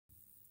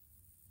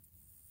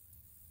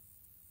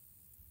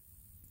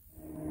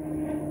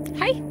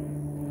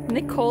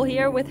Nicole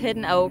here with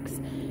Hidden Oaks,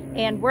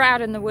 and we're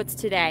out in the woods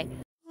today.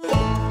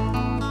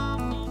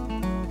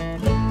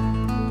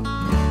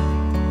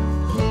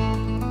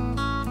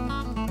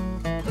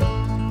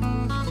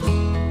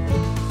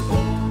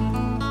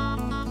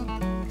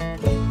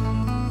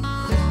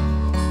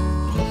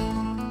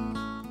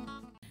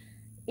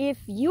 If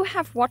you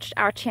have watched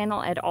our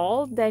channel at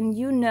all, then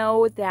you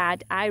know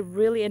that I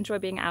really enjoy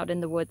being out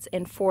in the woods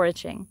and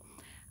foraging.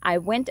 I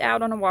went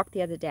out on a walk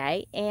the other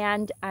day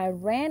and I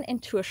ran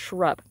into a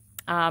shrub,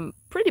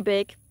 pretty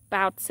big,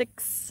 about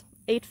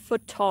 6-8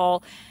 foot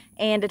tall,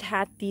 and it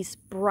had these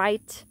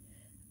bright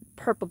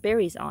purple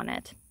berries on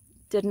it.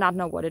 Did not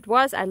know what it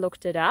was. I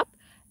looked it up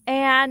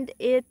and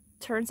it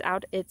turns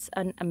out it's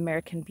an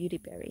American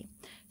beautyberry.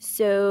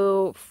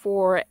 So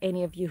for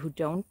any of you who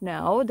don't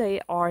know,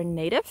 they are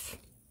native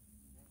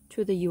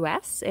to the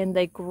US and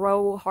they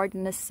grow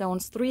hardiness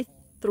zones 3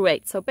 through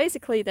 8. So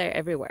basically they're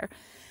everywhere.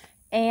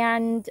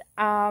 And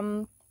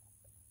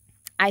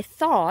I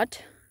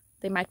thought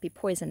they might be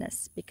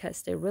poisonous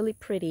because they're really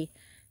pretty.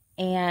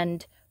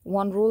 And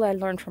one rule I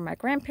learned from my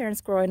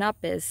grandparents growing up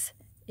is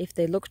if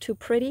they look too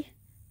pretty,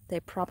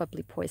 they're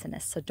probably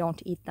poisonous. So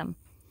don't eat them.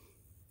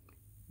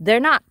 They're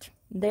not.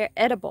 They're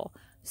edible.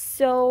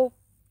 So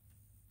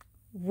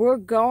we're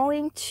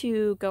going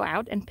to go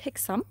out and pick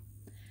some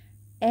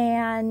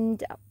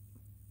and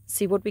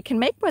see what we can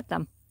make with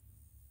them.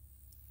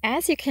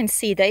 As you can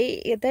see,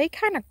 they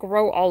kind of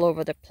grow all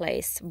over the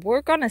place.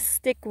 We're gonna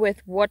stick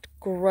with what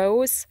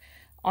grows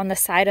on the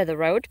side of the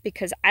road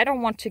because I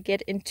don't want to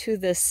get into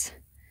this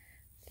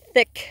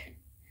thick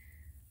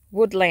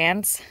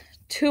woodlands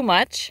too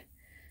much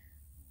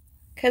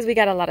because we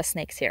got a lot of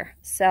snakes here.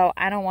 So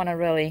I don't want to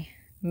really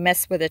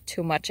mess with it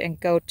too much and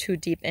go too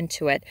deep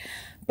into it.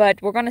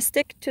 But we're gonna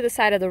stick to the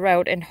side of the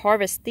road and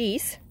harvest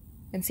these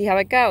and see how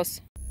it goes.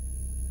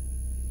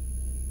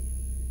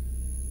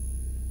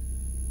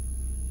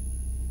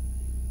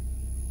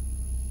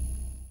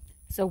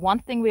 So one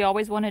thing we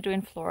always want to do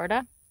in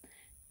Florida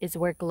is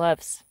wear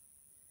gloves.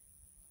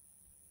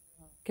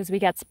 Because we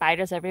got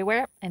spiders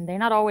everywhere and they're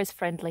not always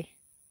friendly.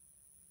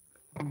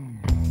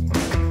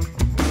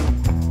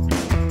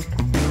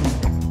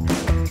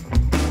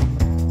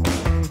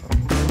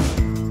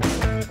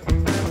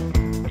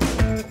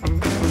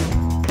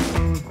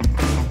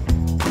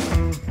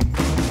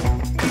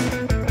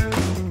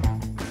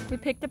 We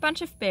picked a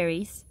bunch of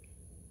berries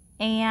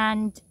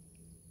and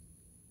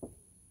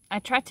I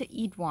tried to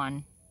eat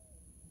one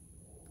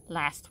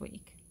last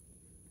week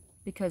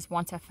because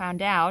once I found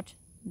out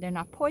they're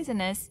not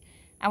poisonous,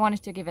 I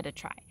wanted to give it a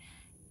try.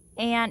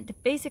 And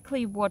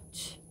basically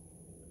what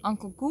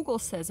Uncle Google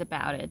says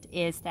about it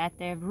is that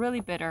they're really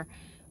bitter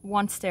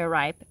once they're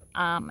ripe,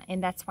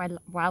 and that's why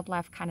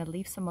wildlife kind of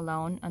leaves them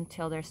alone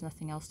until there's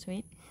nothing else to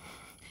eat,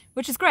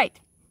 which is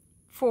great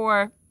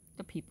for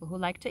the people who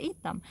like to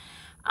eat them.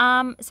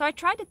 So I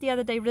tried it the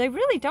other day. They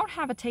really don't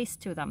have a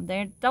taste to them.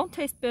 They don't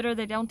taste bitter,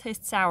 they don't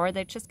taste sour,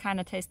 they just kind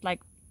of taste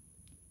like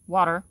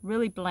water,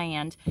 really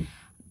bland,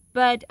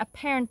 but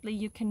apparently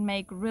you can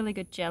make really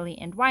good jelly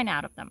and wine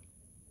out of them.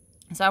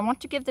 So I want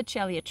to give the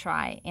jelly a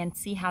try and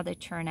see how they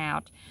turn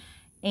out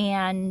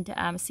and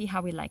see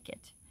how we like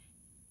it.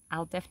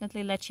 I'll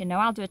definitely let you know.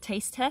 I'll do a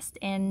taste test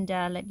and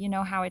let you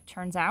know how it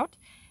turns out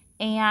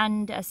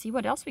and see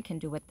what else we can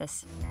do with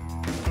this.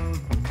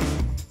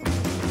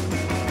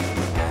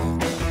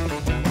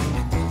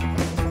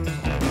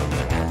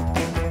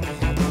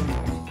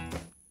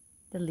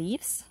 The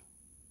leaves.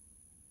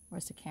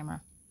 Where's the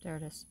camera? There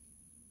it is.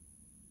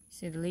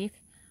 See the leaf?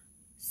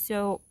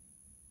 So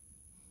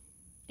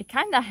it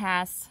kind of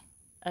has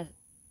a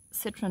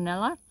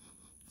citronella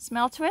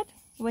smell to it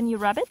when you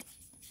rub it.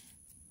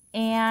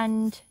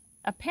 And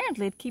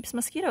apparently it keeps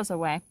mosquitoes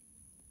away.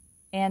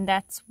 And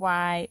that's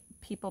why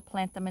people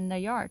plant them in their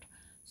yard.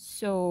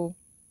 So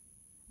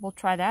we'll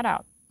try that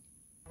out.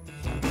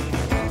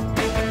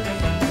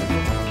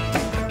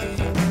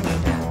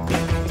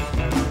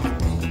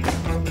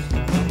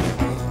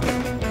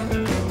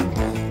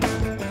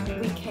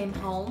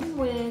 Home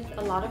with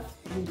a lot of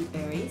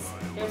beautyberries.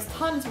 There's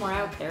tons more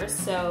out there,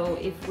 so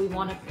if we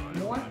want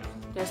more,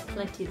 there's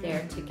plenty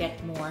there to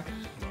get more.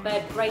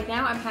 But right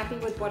now I'm happy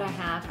with what I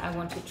have. I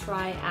want to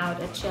try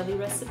out a jelly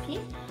recipe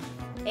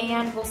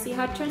and we'll see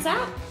how it turns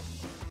out.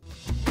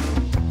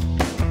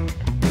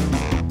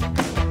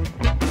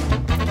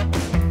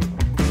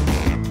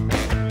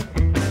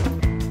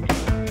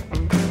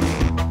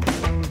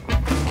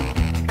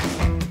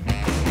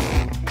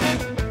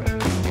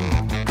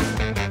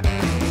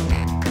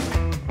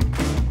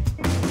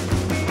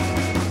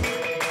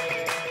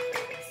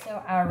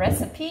 Our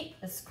recipe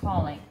is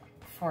calling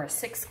for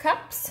 6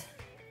 cups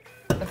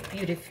of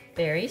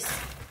beautyberries.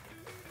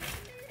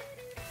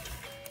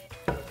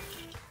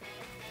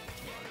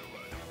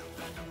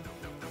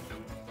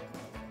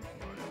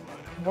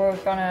 We're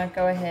gonna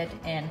go ahead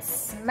and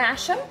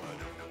smash them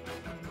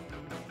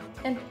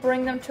and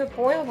bring them to a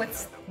boil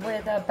with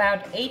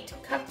about 8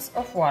 cups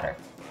of water.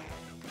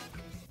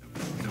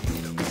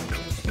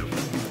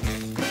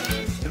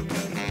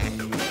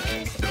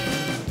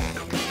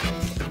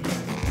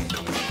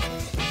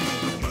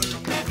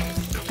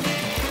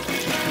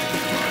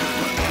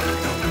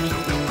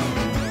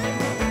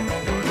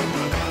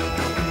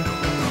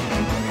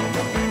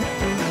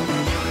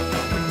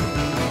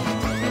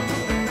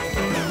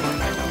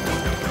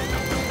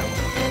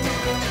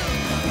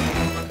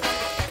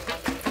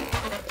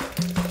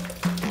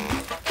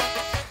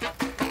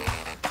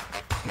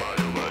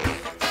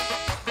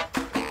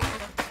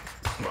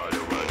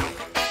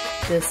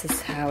 This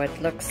is how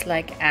it looks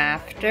like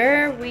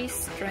after we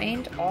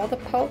strained all the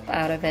pulp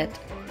out of it.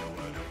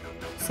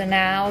 So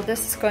now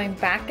this is going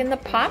back in the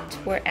pot.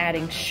 We're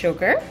adding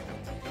sugar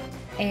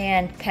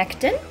and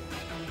pectin,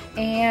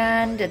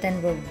 and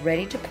then we're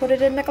ready to put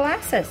it in the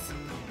glasses.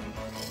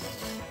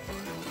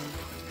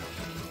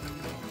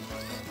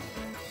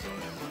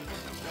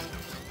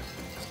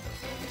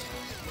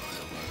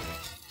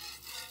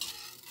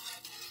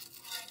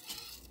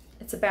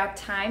 It's about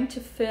time to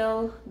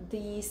fill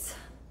these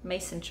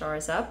mason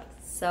jars up.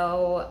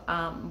 So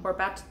we're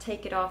about to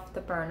take it off the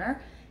burner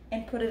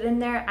and put it in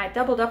there. I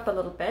doubled up a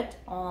little bit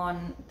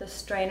on the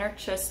strainer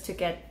just to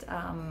get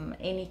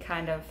any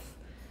kind of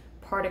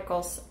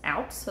particles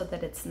out so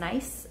that it's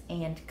nice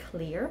and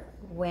clear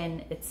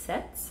when it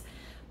sets.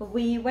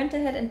 We went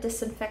ahead and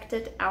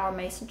disinfected our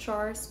mason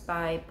jars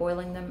by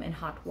boiling them in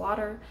hot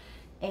water,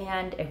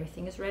 and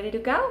everything is ready to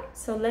go.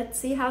 So let's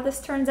see how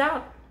this turns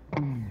out.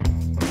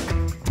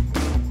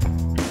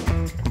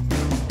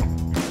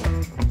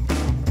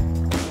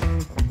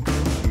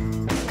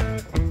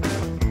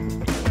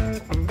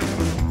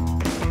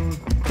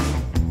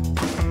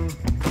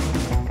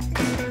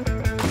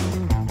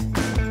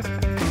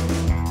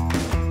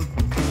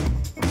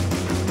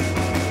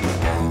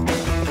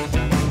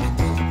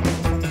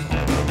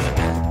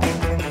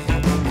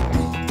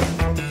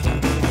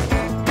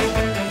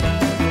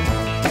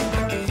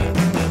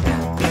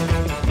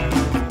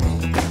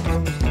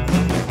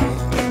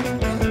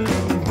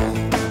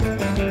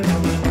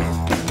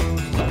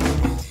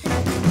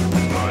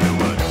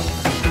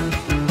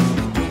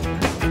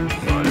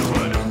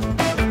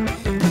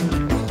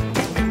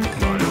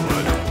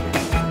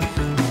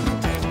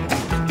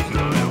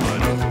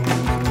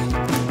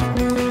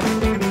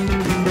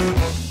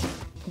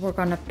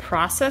 We're gonna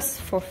process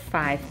for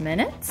 5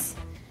 minutes,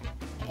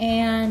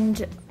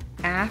 and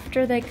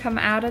after they come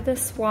out of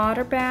this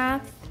water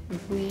bath,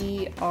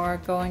 we are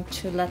going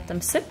to let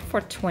them sit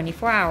for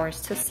 24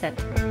 hours to set.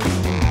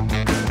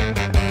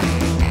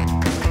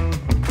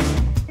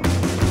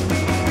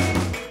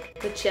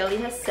 The jelly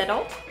has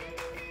settled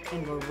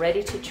and we're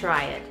ready to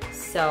try it.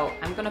 So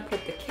I'm gonna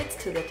put the kids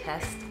to the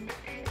test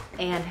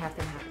and have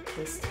them have a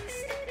taste test.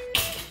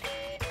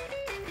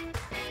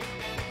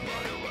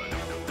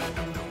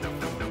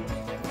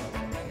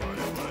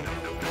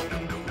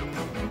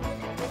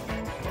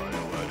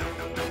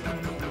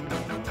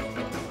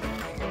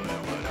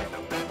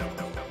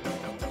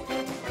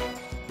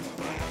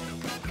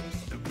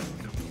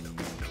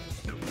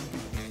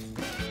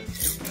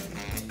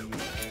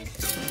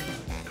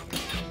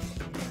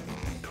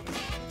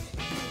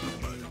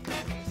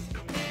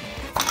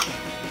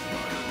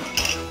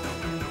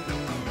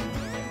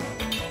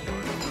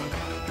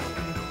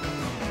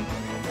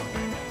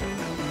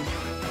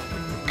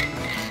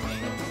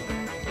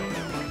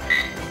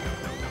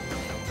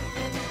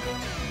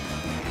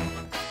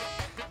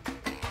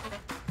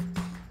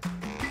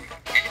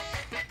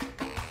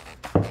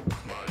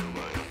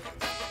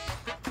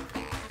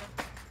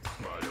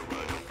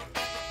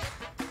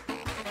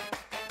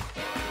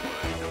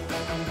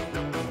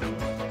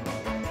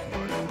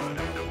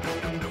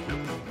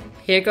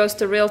 Here goes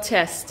the real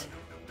test.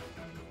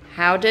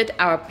 How did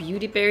our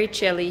beautyberry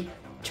jelly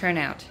turn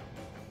out?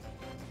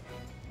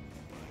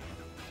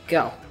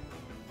 Go.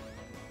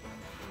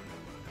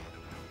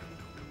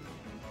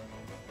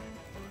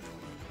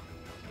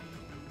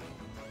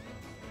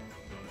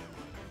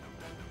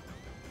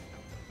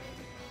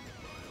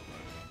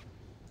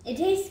 It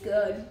tastes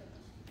good.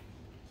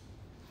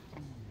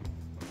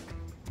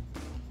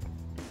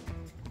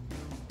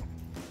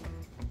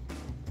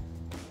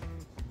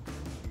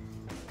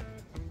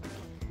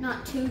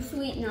 Not too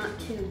sweet, not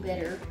too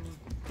bitter.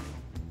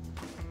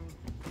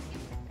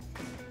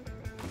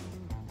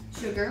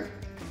 Sugar.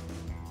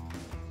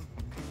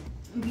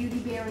 Beauty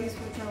berries,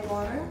 which are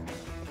water.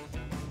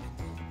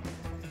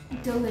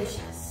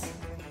 Delicious.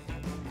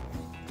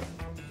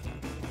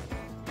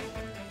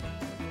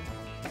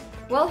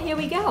 Well, here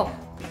we go.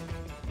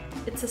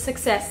 It's a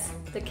success.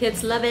 The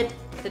kids love it.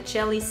 The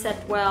jelly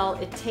set well.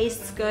 It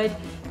tastes good.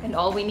 And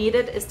all we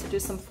needed is to do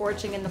some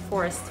foraging in the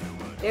forest.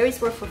 Berries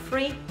were for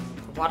free.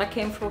 Water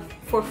came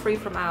for free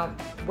from our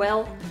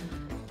well.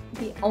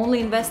 The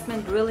only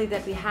investment really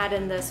that we had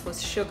in this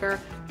was sugar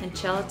and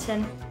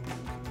gelatin,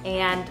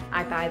 and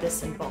I buy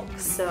this in bulk.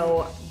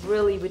 So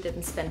really we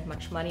didn't spend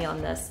much money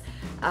on this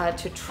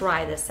to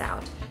try this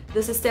out.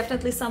 This is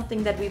definitely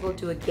something that we will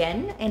do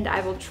again, and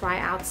I will try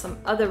out some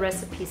other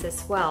recipes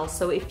as well.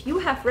 So if you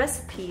have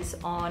recipes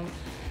on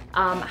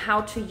how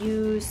to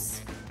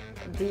use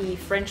the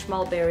French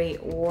mulberry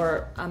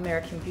or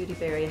American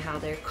beautyberry, how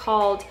they're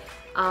called,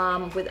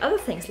 with other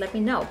things, let me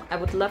know. I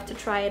would love to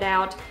try it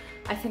out.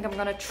 I think I'm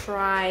gonna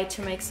try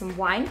to make some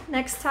wine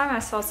next time. I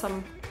saw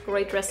some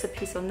great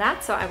recipes on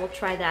that, so I will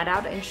try that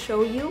out and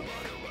show you.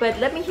 But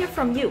let me hear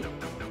from you.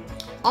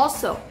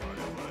 Also,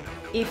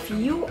 if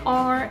you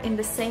are in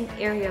the same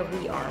area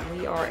we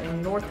are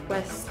in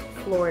Northwest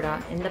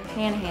Florida, in the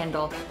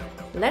Panhandle,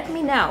 let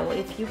me know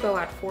if you go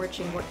out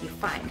foraging what you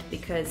find,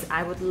 because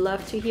I would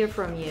love to hear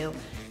from you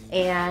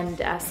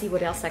and see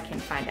what else I can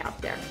find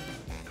out there.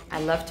 I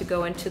love to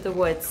go into the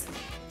woods.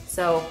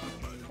 So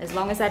as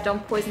long as I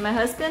don't poison my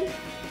husband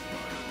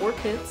or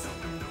kids,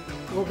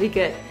 we'll be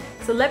good.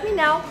 So let me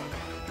know.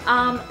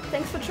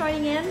 Thanks for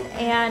joining in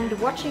and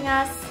watching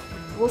us.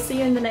 We'll see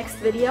you in the next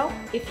video.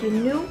 If you're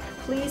new,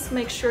 please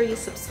make sure you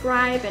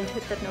subscribe and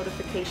hit that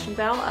notification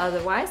bell.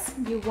 Otherwise,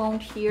 you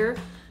won't hear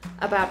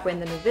about when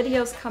the new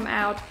videos come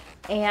out.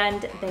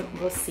 And then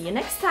we'll see you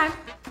next time.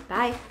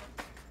 Bye.